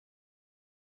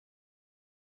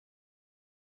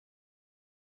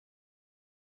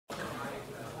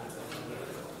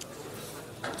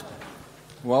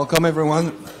Welcome,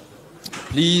 everyone.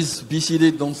 Please be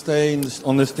seated. Don't stay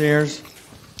on the stairs.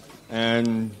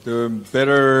 And the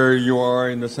better you are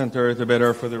in the center, the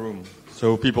better for the room.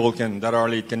 So people that are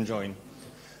late can join.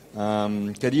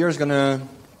 Kadir is going to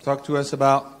talk to us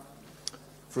about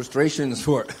frustrations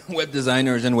for web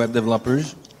designers and web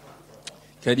developers.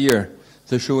 Kadir,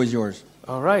 the show is yours.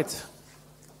 All right.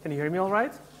 Can you hear me all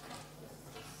right?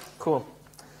 Cool.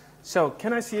 So,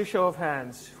 can I see a show of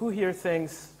hands? Who here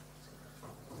thinks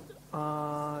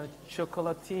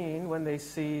chocolatine when they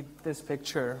see this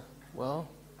picture? Well,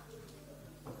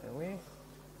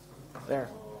 there.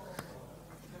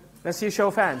 Let's see a show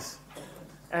of hands.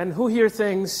 And who here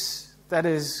thinks that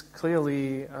is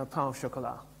clearly a pain au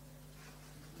chocolat?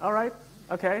 All right,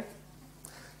 okay.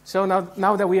 So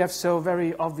now that we have so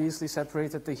very obviously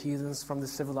separated the heathens from the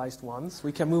civilized ones,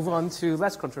 we can move on to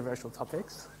less controversial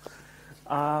topics.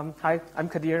 Hi, I'm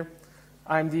Kadir.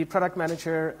 I'm the product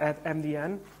manager at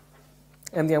MDN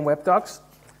Web Docs.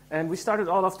 And we started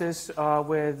all of this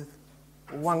with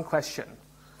one question.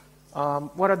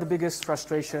 What are the biggest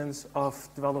frustrations of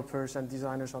developers and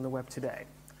designers on the web today?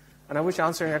 And I wish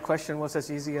answering that question was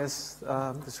as easy as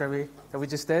the survey that we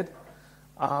just did.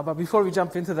 But before we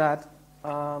jump into that,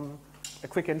 a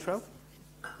quick intro.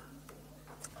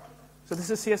 So this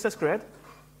is CSS Grid.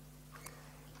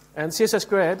 And CSS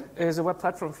Grid is a web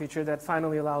platform feature that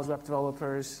finally allows web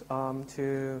developers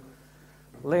to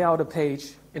lay out a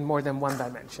page in more than one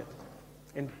dimension,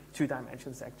 in 2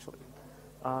 dimensions, actually.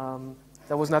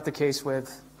 That was not the case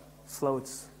with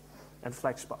floats and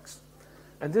flexbox.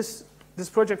 And this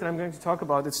project that I'm going to talk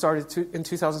about, it started in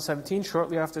 2017,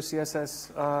 shortly after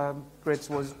CSS Grid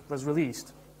was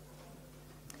released.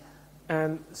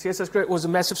 And CSS Grid was a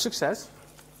massive success.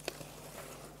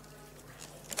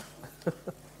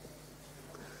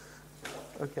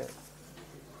 Okay.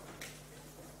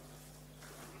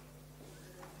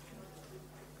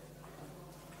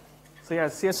 So yeah,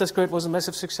 CSS Grid was a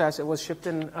massive success. It was shipped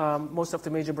in most of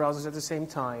the major browsers at the same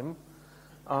time.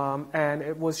 And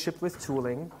it was shipped with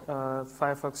tooling, the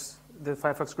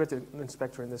Firefox Grid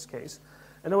Inspector in this case.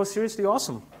 And it was seriously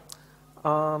awesome.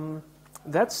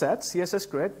 That said, CSS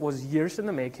Grid was years in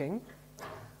the making.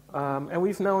 And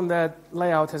we've known that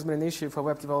layout has been an issue for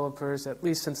web developers at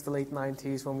least since the late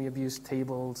 90s when we abused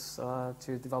tables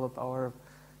to develop our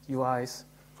UIs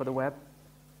for the web.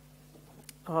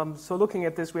 So looking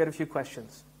at this, we had a few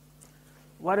questions.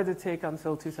 Why did it take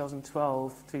until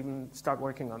 2012 to even start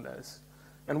working on this?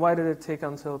 And why did it take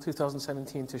until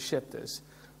 2017 to ship this,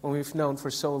 when we've known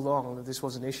for so long that this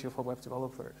was an issue for web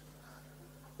developers?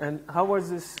 And how was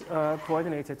this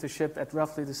coordinated to ship at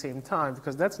roughly the same time?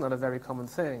 Because that's not a very common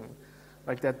thing,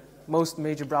 like that most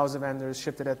major browser vendors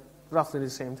shipped it at roughly the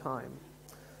same time.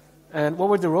 And what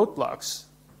were the roadblocks?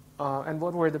 And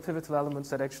what were the pivotal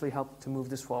elements that actually helped to move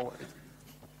this forward?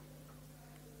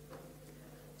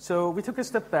 So we took a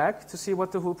step back to see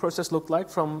what the whole process looked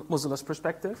like from Mozilla's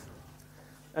perspective.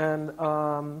 And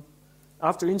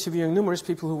after interviewing numerous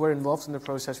people who were involved in the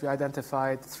process, we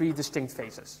identified 3 distinct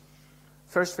phases.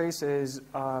 First phase is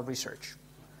research.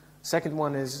 Second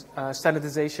one is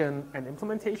standardization and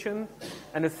implementation.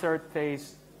 And the third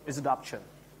phase is adoption.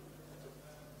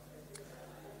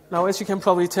 Now, as you can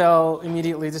probably tell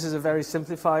immediately, this is a very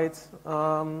simplified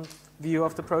view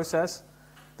of the process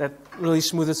that really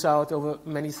smooths out over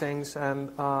many things.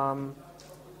 And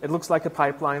it looks like a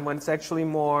pipeline when it's actually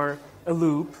more a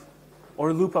loop or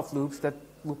a loop of loops that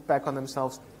loop back on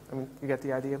themselves. I mean, you get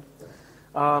the idea.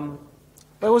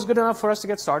 But it was good enough for us to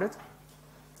get started.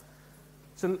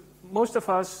 So most of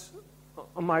us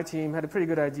on my team had a pretty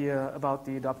good idea about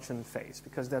the adoption phase,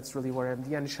 because that's really where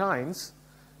MDN shines.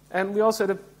 And we also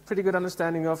had a pretty good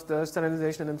understanding of the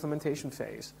standardization and implementation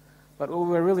phase. But what we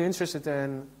were really interested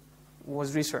in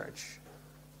was research.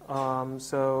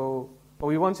 So what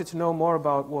we wanted to know more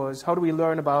about was, how do we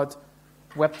learn about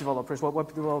web developers, what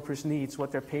web developers needs,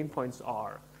 what their pain points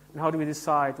are, and how do we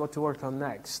decide what to work on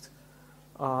next?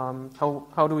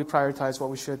 How do we prioritize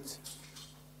what we should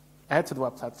add to the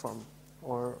web platform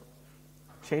or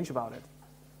change about it?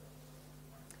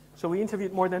 So we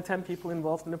interviewed more than 10 people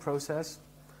involved in the process,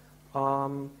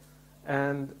 and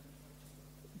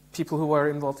people who were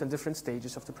involved in different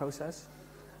stages of the process.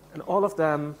 And all of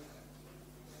them,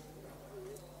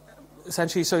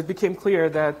 essentially, so it became clear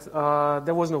that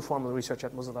there was no formal research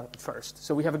at Mozilla at first.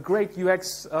 So we have a great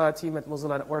UX team at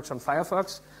Mozilla that works on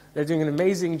Firefox. They're doing an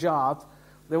amazing job.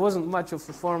 There wasn't much of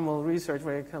a formal research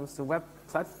when it comes to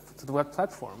the web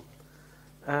platform.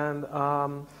 And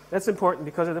that's important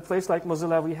because at a place like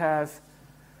Mozilla, we have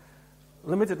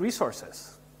limited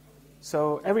resources.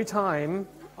 So every time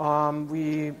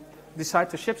we decide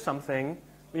to ship something,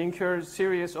 we incur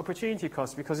serious opportunity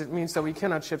costs because it means that we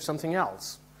cannot ship something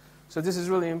else. So this is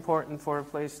really important for a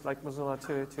place like Mozilla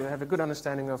to have a good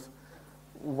understanding of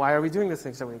why are we doing the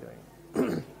things that we're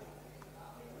doing.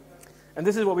 And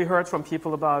this is what we heard from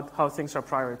people about how things are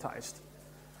prioritized.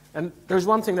 And there's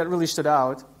one thing that really stood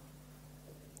out.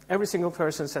 Every single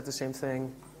person said the same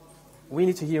thing. We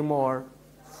need to hear more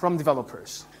from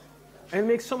developers. And it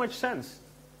makes so much sense.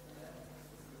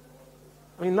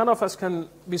 I mean, none of us can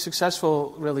be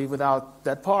successful, really, without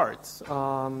that part.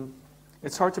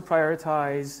 It's hard to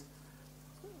prioritize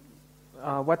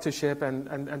what to ship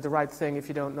and the right thing if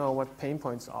you don't know what pain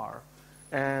points are.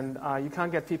 And you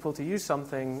can't get people to use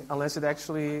something unless it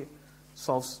actually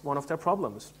solves one of their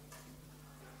problems.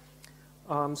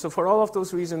 So for all of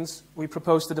those reasons, we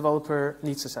proposed the developer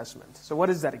needs assessment. So what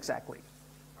is that exactly?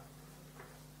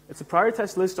 It's a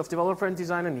prioritized list of developer and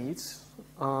designer needs,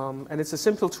 and it's a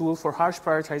simple tool for harsh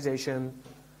prioritization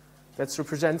that's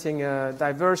representing a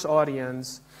diverse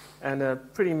audience and a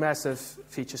pretty massive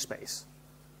feature space.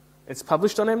 It's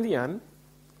published on MDN,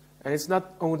 and it's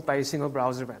not owned by a single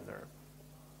browser vendor.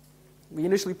 We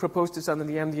initially proposed this under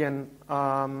the MDN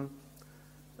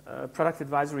Product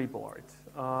Advisory Board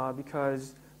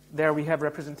because there we have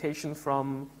representation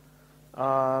from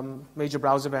major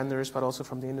browser vendors, but also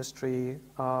from the industry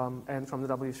and from the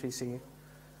W3C.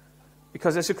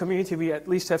 Because as a community, we at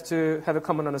least have to have a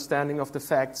common understanding of the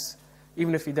facts,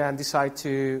 even if we then decide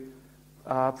to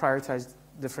prioritize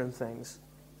different things.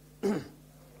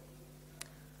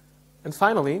 And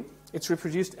finally, it's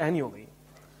reproduced annually.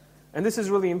 And this is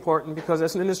really important because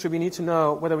as an industry, we need to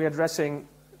know whether we are addressing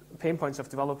pain points of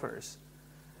developers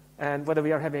and whether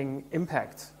we are having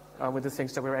impact with the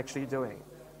things that we're actually doing.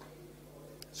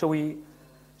 So we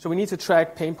need to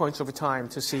track pain points over time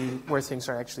to see where things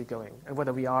are actually going and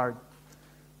whether we are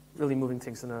really moving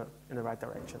things in the right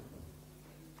direction.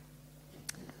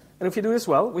 And if you do this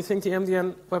well, we think the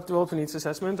MDN Web Developer Needs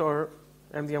Assessment, or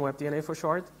MDN Web DNA for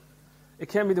short, it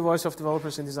can be the voice of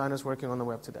developers and designers working on the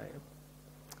web today.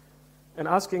 And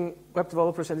asking web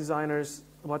developers and designers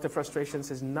about their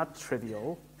frustrations is not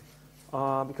trivial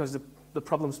because the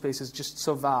problem space is just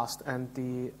so vast and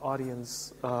the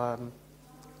audience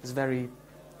is very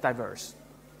diverse.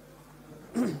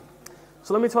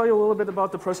 So let me tell you a little bit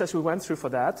about the process we went through for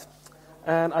that.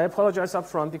 And I apologize up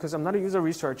front because I'm not a user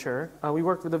researcher. We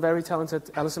worked with a very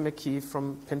talented Alison McKee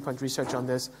from Pinpoint Research on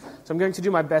this. So I'm going to do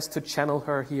my best to channel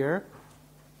her here.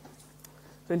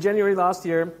 So in January last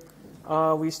year,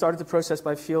 we started the process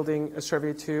by fielding a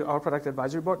survey to our Product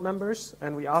Advisory Board members,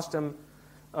 and we asked them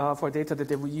for data that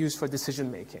they would use for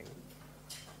decision making.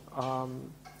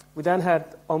 We then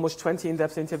had almost 20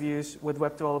 in-depth interviews with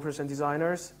web developers and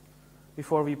designers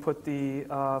before we put the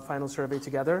final survey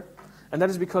together. And that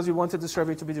is because we wanted the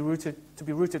survey to be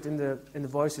rooted in the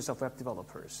voices of web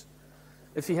developers.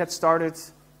 If we had started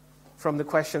from the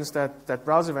questions that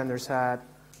browser vendors had,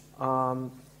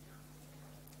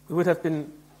 it would have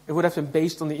been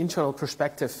based on the internal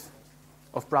perspective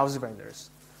of browser vendors,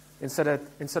 instead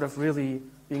of really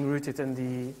being rooted in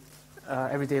the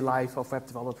everyday life of web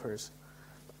developers.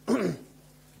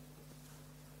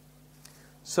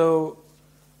 So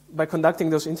by conducting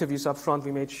those interviews up front,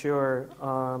 we made sure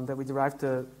that we derived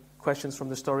the questions from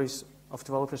the stories of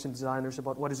developers and designers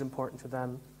about what is important to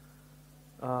them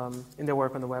in their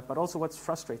work on the web, but also what's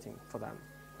frustrating for them.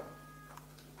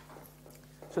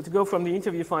 So to go from the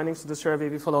interview findings to the survey,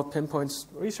 we followed Pinpoint's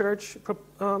research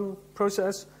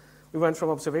process. We went from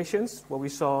observations, what we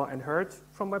saw and heard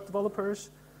from web developers,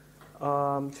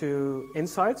 to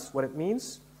insights, what it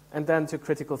means, and then to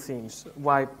critical themes,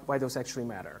 why those actually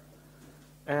matter.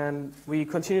 And we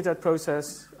continued that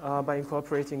process by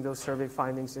incorporating those survey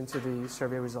findings into the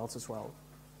survey results as well.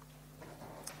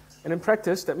 And in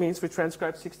practice, that means we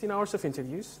transcribed 16 hours of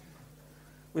interviews.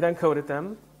 We then coded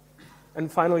them. And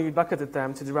finally, we bucketed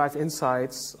them to derive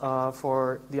insights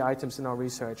for the items in our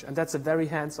research. And that's a very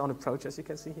hands-on approach, as you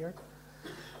can see here.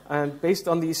 And based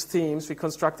on these themes, we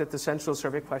constructed the central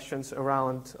survey questions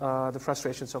around the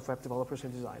frustrations of web developers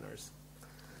and designers.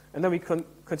 And then we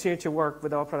continued to work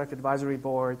with our Product Advisory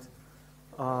Board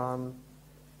on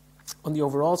the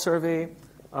overall survey.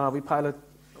 We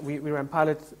ran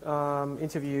pilot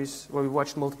interviews where we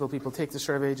watched multiple people take the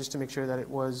survey just to make sure that it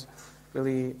was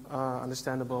really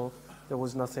understandable. There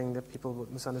was nothing that people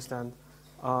would misunderstand,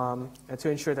 and to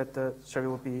ensure that the survey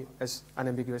would be as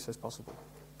unambiguous as possible.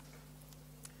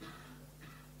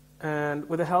 And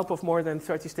with the help of more than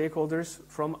 30 stakeholders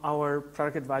from our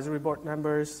Product Advisory Board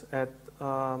members, we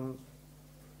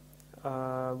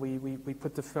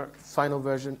put the final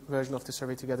version of the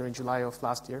survey together in July of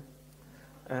last year.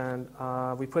 And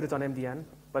we put it on MDN,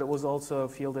 but it was also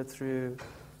fielded through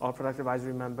all product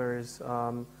advisory members.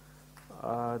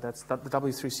 That's the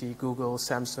W3C, Google,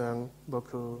 Samsung,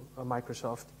 Boku,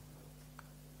 Microsoft.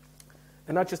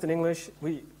 And not just in English,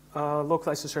 we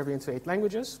localized the survey into 8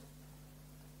 languages.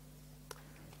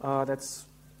 That's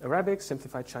Arabic,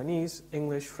 simplified Chinese,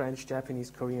 English, French,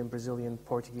 Japanese, Korean, Brazilian,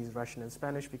 Portuguese, Russian, and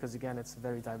Spanish, because again, it's a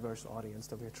very diverse audience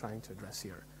that we're trying to address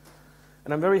here.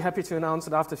 And I'm very happy to announce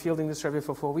that after fielding the survey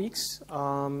for 4 weeks,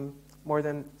 more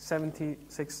than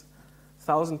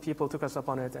 76,000 people took us up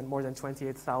on it, and more than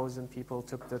 28,000 people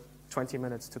took the 20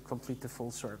 minutes to complete the full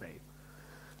survey.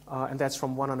 And that's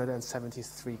from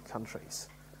 173 countries.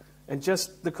 And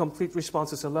just the complete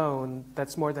responses alone,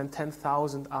 that's more than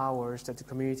 10,000 hours that the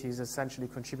community has essentially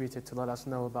contributed to let us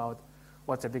know about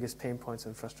what their biggest pain points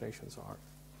and frustrations are.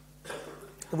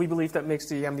 And we believe that makes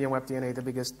the MDN Web DNA the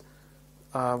biggest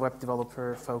web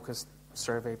developer-focused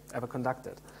survey ever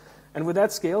conducted. And with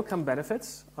that scale come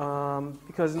benefits,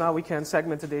 because now we can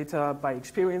segment the data by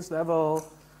experience level,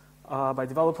 by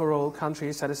developer role,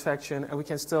 country, satisfaction, and we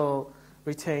can still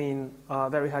retain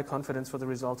very high confidence for the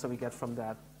results that we get from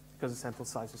that, because the sample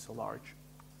size is so large.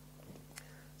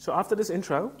 So after this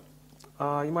intro,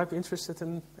 you might be interested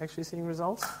in actually seeing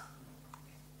results.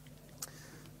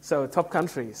 So top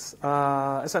countries.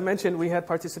 As I mentioned, we had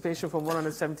participation from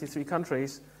 173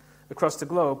 countries across the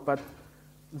globe, but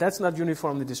that's not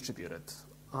uniformly distributed.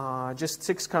 Just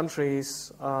 6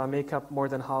 countries make up more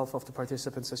than half of the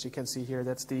participants, as you can see here.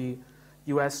 That's the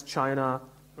US, China,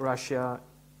 Russia,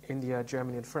 India,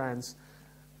 Germany, and France.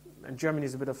 And Germany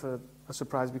is a bit of a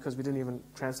surprise because we didn't even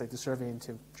translate the survey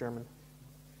into German.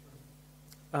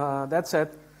 That said,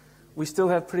 we still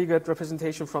have pretty good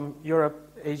representation from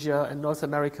Europe, Asia, and North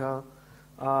America.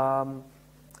 But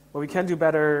we can do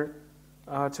better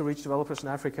to reach developers in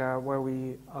Africa, where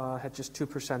we had just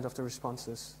 2% of the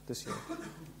responses this year.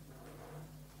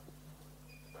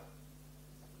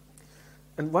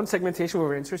 And one segmentation we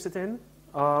were interested in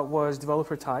was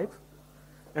developer type.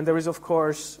 And there is, of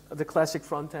course, the classic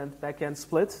front-end, back-end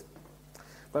split.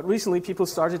 But recently, people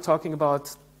started talking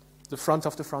about the front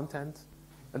of the front-end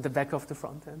and the back of the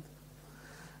front-end.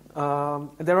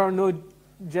 And there are no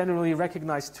generally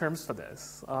recognized terms for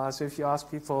this. So if you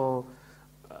ask people,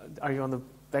 are you on the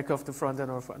back of the front-end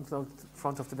or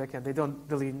front of the back-end, they don't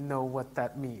really know what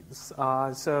that means.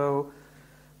 So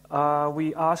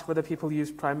we asked whether people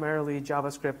use primarily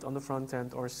JavaScript on the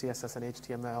front-end or CSS and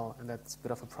HTML, and that's a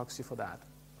bit of a proxy for that.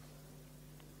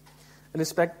 And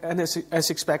as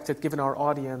expected, given our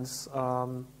audience,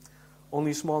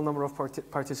 only a small number of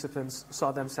participants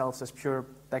saw themselves as pure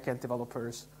back-end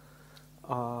developers.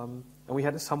 And we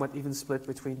had a somewhat even split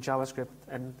between JavaScript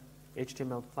and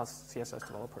HTML plus CSS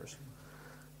developers.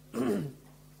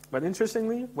 But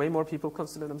interestingly, way more people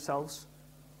consider themselves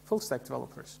full-stack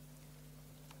developers.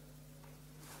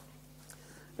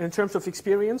 And in terms of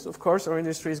experience, of course, our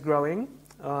industry is growing,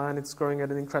 and it's growing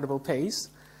at an incredible pace.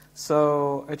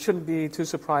 So it shouldn't be too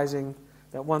surprising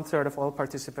that 1/3 of all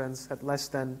participants had less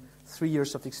than 3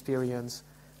 years of experience,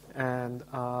 and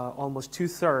almost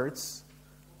 2/3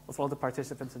 of all the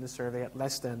participants in the survey had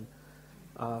less than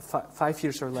 5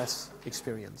 years or less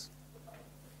experience.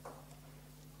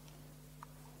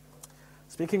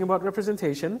 Speaking about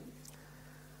representation,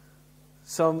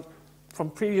 so from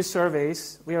previous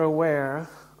surveys, we are aware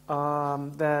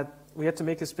that we had to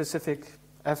make a specific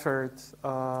effort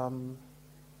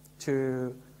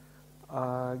to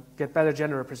get better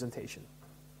gender representation.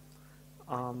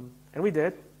 And we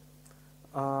did.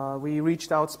 We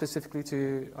reached out specifically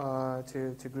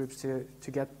to groups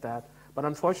to get that. But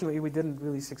unfortunately, we didn't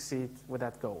really succeed with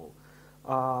that goal.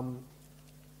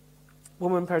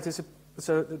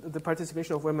 So the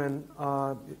participation of women,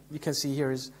 you can see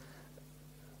here,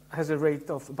 has a rate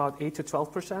of about 8 to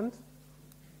 12%,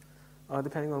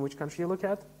 depending on which country you look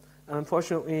at. And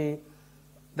unfortunately,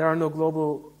 there are no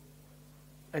global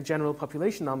and general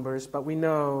population numbers, but we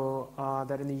know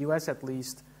that in the US at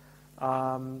least,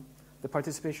 the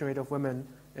participation rate of women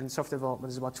in software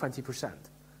development is about 20%.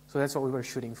 So that's what we were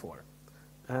shooting for.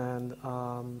 And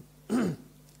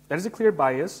that is a clear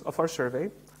bias of our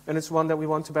survey, and it's one that we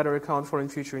want to better account for in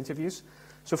future interviews.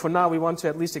 So for now, we want to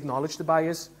at least acknowledge the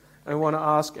bias, and we want to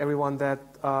ask everyone that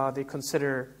they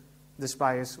consider this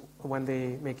bias when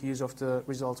they make use of the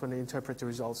results, when they interpret the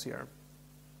results here.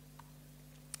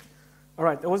 All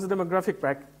right, that was the demographic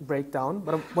breakdown,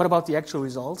 but what about the actual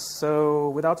results? So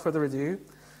without further ado,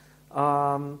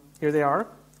 here they are,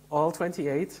 all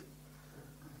 28,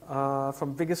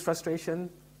 from biggest frustration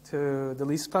to the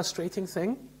least frustrating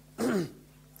thing.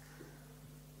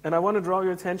 And I want to draw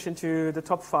your attention to the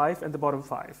top 5 and the bottom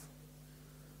 5.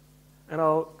 And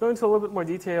I'll go into a little bit more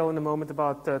detail in a moment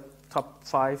about the top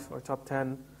 5 or top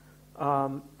 10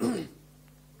 But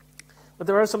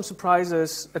there are some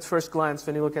surprises at first glance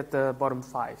when you look at the bottom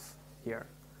 5 here.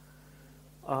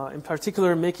 In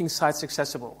particular, making sites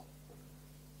accessible.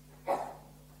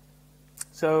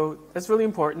 So that's really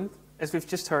important, as we've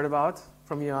just heard about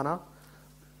from Jana.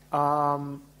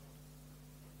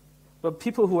 But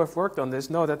people who have worked on this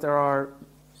know that there are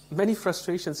many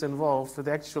frustrations involved with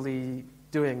actually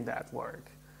doing that work.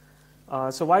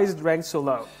 So why is it ranked so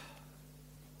low?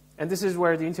 And this is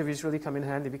where the interviews really come in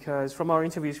handy, because from our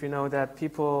interviews we know that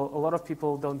a lot of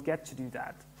people don't get to do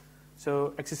that.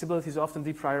 So accessibility is often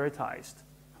deprioritized.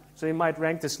 So they might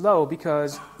rank this low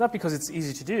not because it's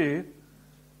easy to do,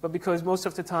 but because most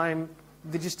of the time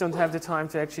they just don't have the time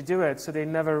to actually do it, so they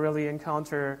never really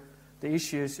encounter the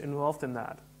issues involved in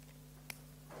that.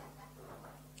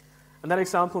 And that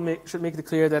example should make it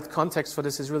clear that context for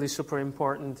this is really super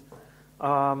important.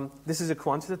 This is a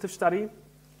quantitative study.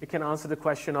 It can answer the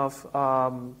question of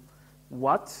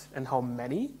what and how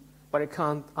many, but it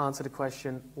can't answer the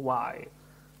question why.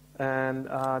 And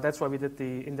that's why we did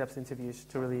the in-depth interviews,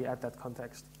 to really add that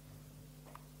context.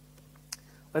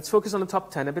 Let's focus on the top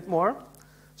 10 a bit more.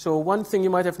 So one thing you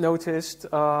might have noticed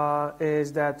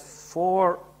is that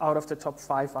 4 out of the top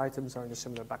 5 items are in a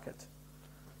similar bucket.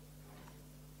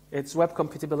 It's web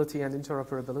compatibility and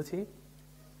interoperability.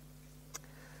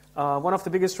 One of the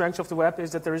biggest strengths of the web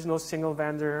is that there is no single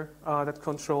vendor that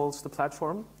controls the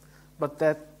platform, but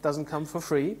that doesn't come for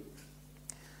free.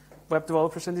 Web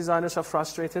developers and designers are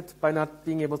frustrated by not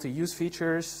being able to use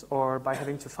features or by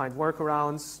having to find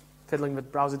workarounds, fiddling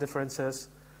with browser differences,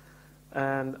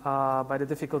 and by the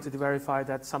difficulty to verify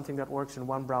that something that works in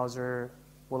one browser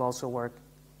will also work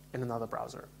in another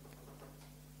browser.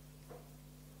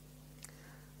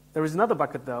 There is another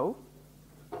bucket, though.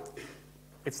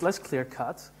 It's less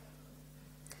clear-cut,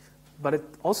 but it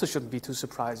also shouldn't be too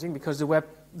surprising, because the web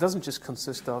doesn't just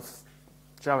consist of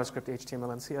JavaScript,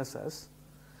 HTML, and CSS.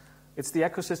 It's the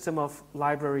ecosystem of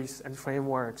libraries and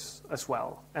frameworks as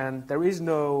well. And there is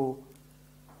no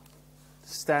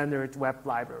standard web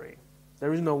library.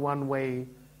 There is no one way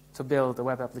to build a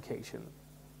web application.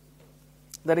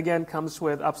 That, again, comes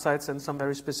with upsides and some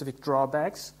very specific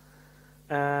drawbacks.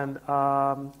 And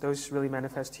those really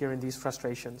manifest here in these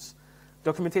frustrations.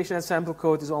 Documentation and sample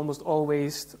code is almost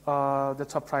always the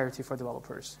top priority for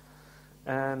developers.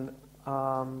 And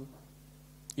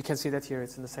you can see that here.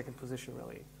 It's in the second position,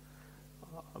 really.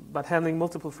 But handling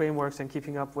multiple frameworks and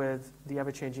keeping up with the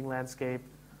ever-changing landscape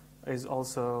is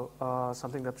also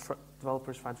something that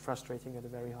developers find frustrating at a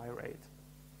very high rate.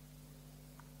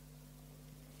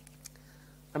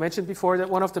 I mentioned before that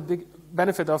one of the big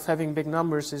benefits of having big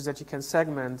numbers is that you can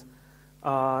segment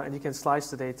and you can slice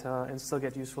the data and still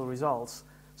get useful results.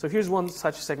 So here's one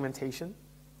such segmentation.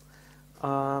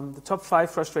 The top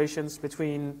 5 frustrations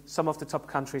between some of the top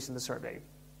countries in the survey.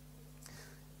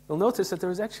 You'll notice that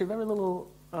there is actually very little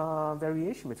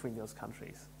variation between those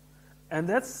countries. And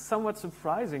that's somewhat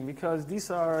surprising, because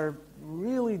these are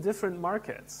really different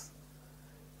markets.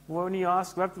 When you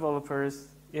ask web developers,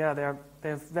 yeah, they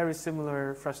have very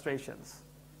similar frustrations.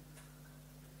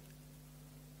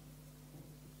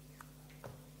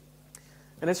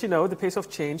 And as you know, the pace of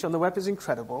change on the web is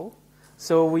incredible.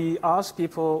 So we asked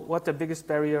people what the biggest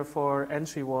barrier for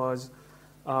entry was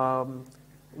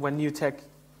when new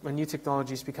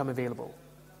technologies become available.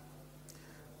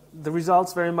 The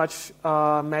results very much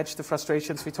match the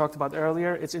frustrations we talked about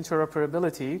earlier. It's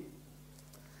interoperability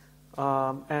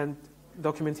and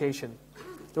documentation.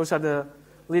 Those are the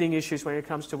leading issues when it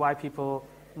comes to why people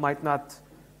might not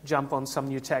jump on some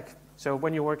new tech. So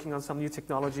when you're working on some new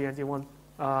technology and you want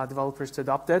developers to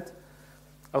adopt it,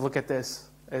 look at this.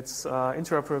 It's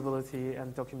interoperability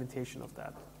and documentation of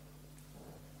that.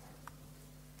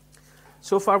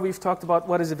 So far, we've talked about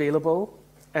what is available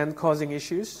and causing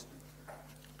issues,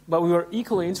 but we were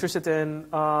equally interested in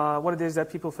what it is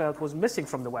that people felt was missing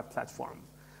from the web platform.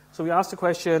 So we asked the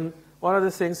question, what are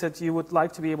the things that you would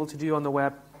like to be able to do on the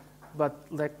web, but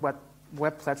like what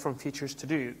web platform features to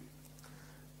do?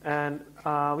 And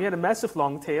we had a massive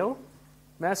long tail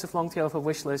of a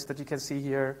wish list that you can see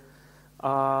here.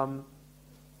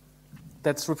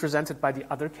 That's represented by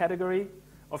the other category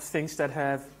of things that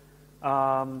have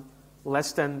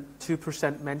less than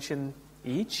 2% mention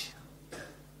each.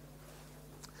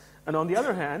 And on the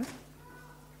other hand,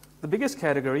 the biggest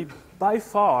category, by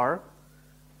far,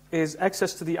 is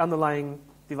access to the underlying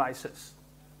devices.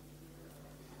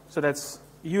 So that's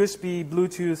USB,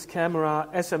 Bluetooth, camera,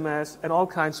 SMS, and all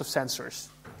kinds of sensors.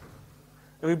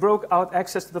 And we broke out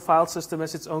access to the file system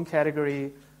as its own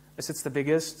category, as it's the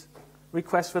biggest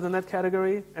request within that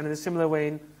category. And in a similar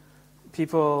way,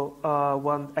 people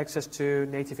want access to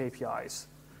native APIs.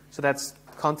 So that's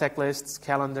contact lists,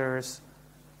 calendars,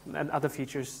 and other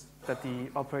features that the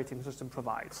operating system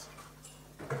provides.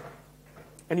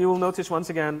 And you will notice, once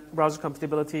again, browser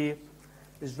compatibility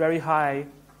is very high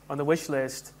on the wish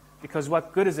list, because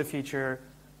what good is a feature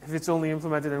if it's only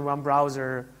implemented in one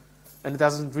browser and it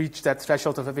doesn't reach that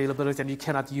threshold of availability and you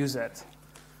cannot use it?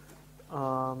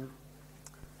 So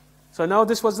now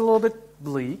this was a little bit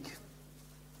bleak.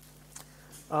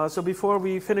 So before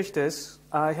we finish this,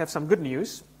 I have some good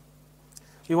news.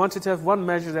 We wanted to have one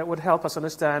measure that would help us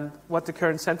understand what the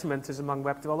current sentiment is among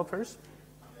web developers.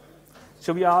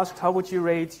 So we asked, how would you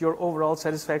rate your overall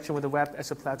satisfaction with the web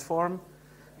as a platform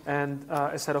and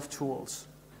a set of tools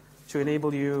to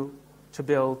enable you to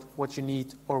build what you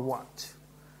need or want?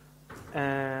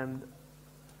 And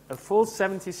a full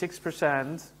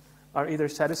 76% are either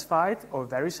satisfied or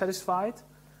very satisfied,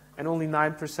 and only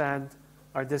 9%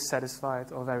 are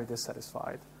dissatisfied or very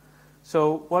dissatisfied.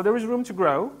 So while there is room to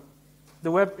grow, the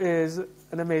web is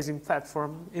an amazing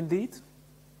platform indeed.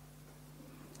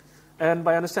 And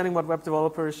by understanding what web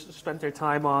developers spend their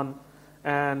time on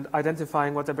and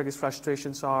identifying what their biggest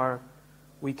frustrations are,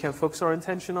 we can focus our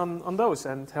attention on those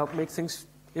and help make things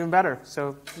even better.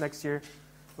 So next year,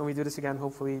 when we do this again,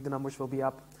 hopefully the numbers will be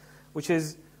up. Which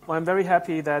is why I'm very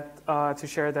happy that to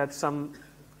share that some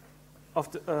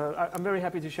of the I'm very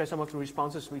happy to share some of the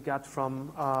responses we got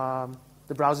from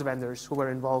the browser vendors who were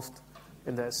involved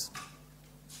in this.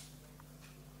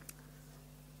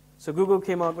 So Google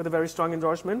came out with a very strong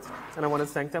endorsement, and I want to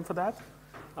thank them for that.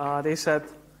 They said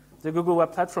the Google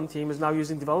Web Platform team is now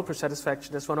using developer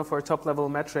satisfaction as one of our top-level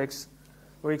metrics.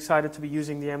 We're excited to be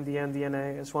using the MDN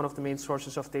DNA as one of the main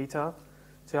sources of data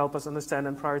to help us understand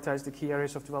and prioritize the key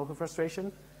areas of developer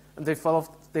frustration. And they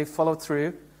followed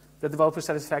through. The developer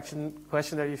satisfaction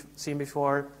question that you've seen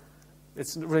before,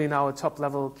 it's really now a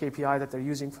top-level KPI that they're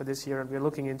using for this year, and we're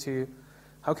looking into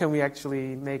how can we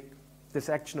actually make this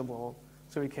actionable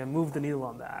so we can move the needle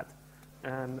on that.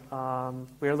 And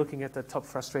we're looking at the top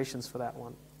frustrations for that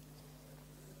one.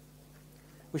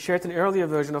 We shared an earlier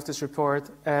version of this report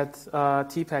at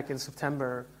TPAC in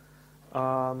September,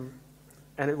 and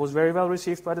it was very well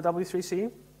received by the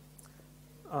W3C,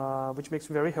 which makes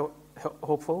me very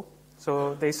hopeful.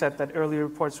 So they said that early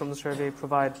reports from the survey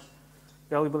provide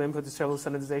valuable input to several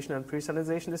standardization and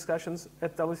pre-standardization discussions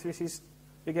at W3C's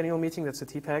big annual meeting. That's the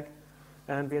TPAC.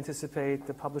 And we anticipate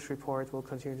the published report will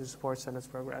continue to support standards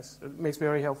progress. It makes me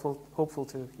very hopeful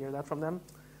to hear that from them.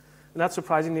 And not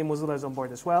surprisingly, Mozilla is on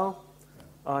board as well.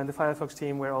 In the Firefox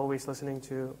team, we're always listening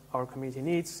to our community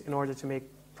needs in order to make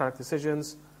product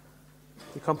decisions.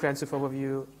 The comprehensive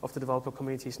overview of the developer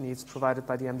community's needs provided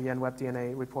by the MDN Web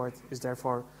DNA report is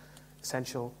therefore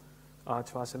essential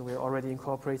to us, and we're already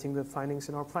incorporating the findings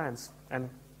in our plans,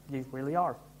 and we really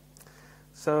are.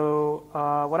 So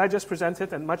what I just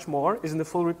presented and much more is in the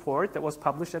full report that was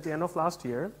published at the end of last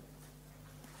year.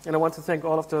 And I want to thank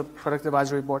all of the Product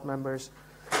Advisory Board members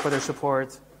for their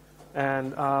support.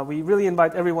 And we really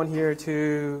invite everyone here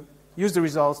to use the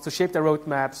results to shape their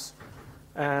roadmaps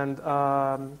and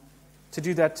to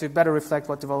do that to better reflect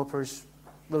what developers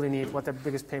really need, what their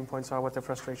biggest pain points are, what their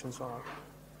frustrations are.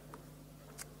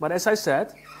 But as I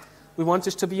said, we want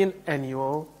this to be an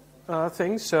annual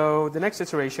thing. So the next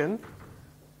iteration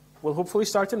will hopefully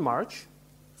start in March,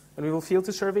 and we will field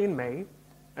the survey in May,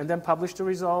 and then publish the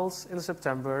results in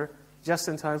September, just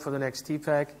in time for the next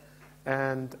TPAC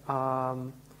and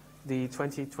the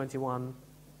 2021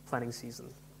 planning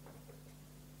season.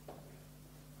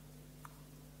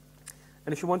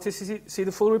 And if you want to see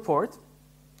the full report,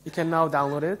 you can now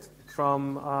download it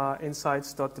from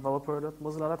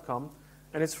insights.developer.mozilla.com,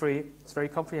 and it's free, it's very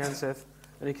comprehensive,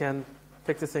 and you can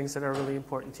pick the things that are really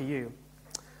important to you.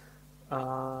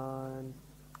 That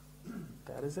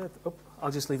is it. Oh,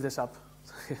 I'll just leave this up.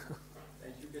 Thank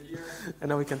you, Kadir. And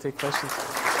now we can take questions.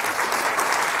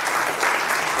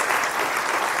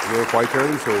 We're quite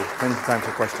early, so plenty of time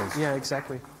for questions. Yeah,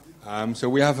 exactly. So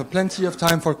we have plenty of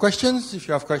time for questions. If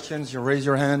you have questions, you raise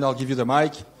your hand. I'll give you the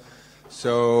mic.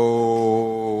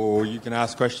 So you can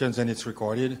ask questions, and it's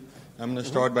recorded. I'm going to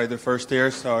start by the first tier,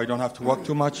 so I don't have to walk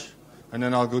too much. And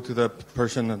then I'll go to the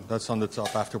person that's on the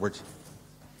top afterwards.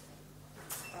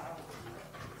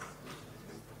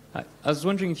 I was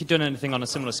wondering if you'd done anything on a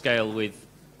similar scale with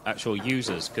actual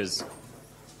users, because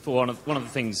for one of the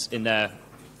things in there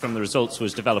from the results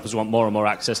was developers want more and more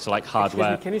access to like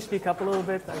hardware. Can you speak up a little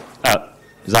bit?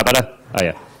 Is that better? Oh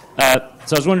yeah.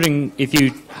 So I was wondering if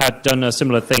you had done a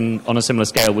similar thing on a similar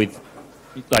scale with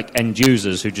like end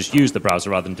users who just use the browser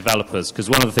rather than developers, because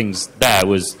one of the things there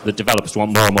was that developers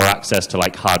want more and more access to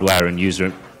like hardware and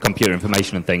user computer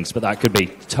information and things, but that could be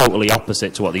totally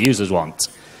opposite to what the users want.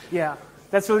 Yeah.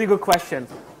 That's a really good question.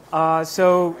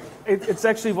 So it's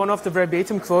actually one of the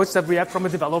verbatim quotes that we have from a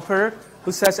developer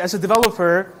who says, as a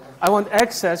developer, I want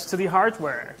access to the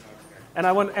hardware, and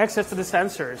I want access to the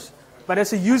sensors. But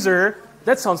as a user,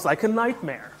 that sounds like a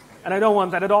nightmare, and I don't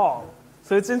want that at all.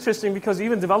 So it's interesting because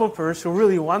even developers who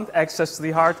really want access to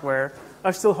the hardware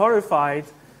are still horrified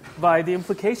by the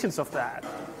implications of that.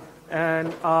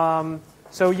 And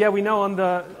so yeah, we know on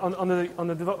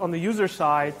the user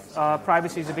side,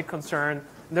 privacy is a big concern.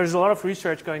 There's a lot of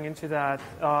research going into that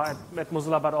at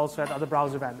Mozilla, but also at other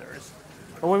browser vendors.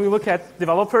 But when we look at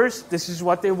developers, this is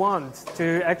what they want,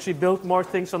 to actually build more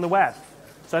things on the web.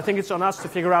 So I think it's on us to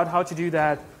figure out how to do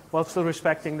that while still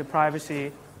respecting the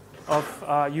privacy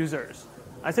of users.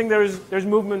 I think there's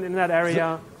movement in that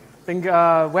area. I think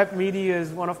web media is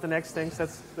one of the next things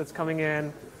that's coming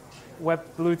in. Web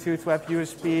Bluetooth, web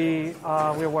USB,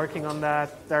 we're working on that.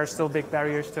 There are still big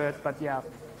barriers to it, but yeah.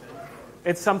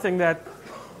 It's something that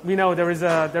we know there is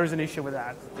an issue with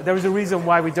that. There is a reason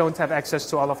why we don't have access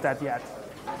to all of that yet.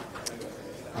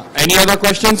 Any other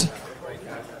questions?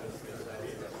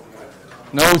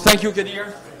 No, thank you,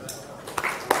 Kadir.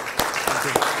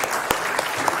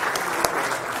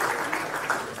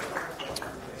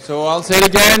 So I'll say it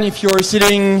again, if you're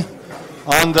sitting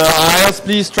on the aisles,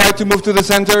 please try to move to the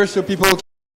center so people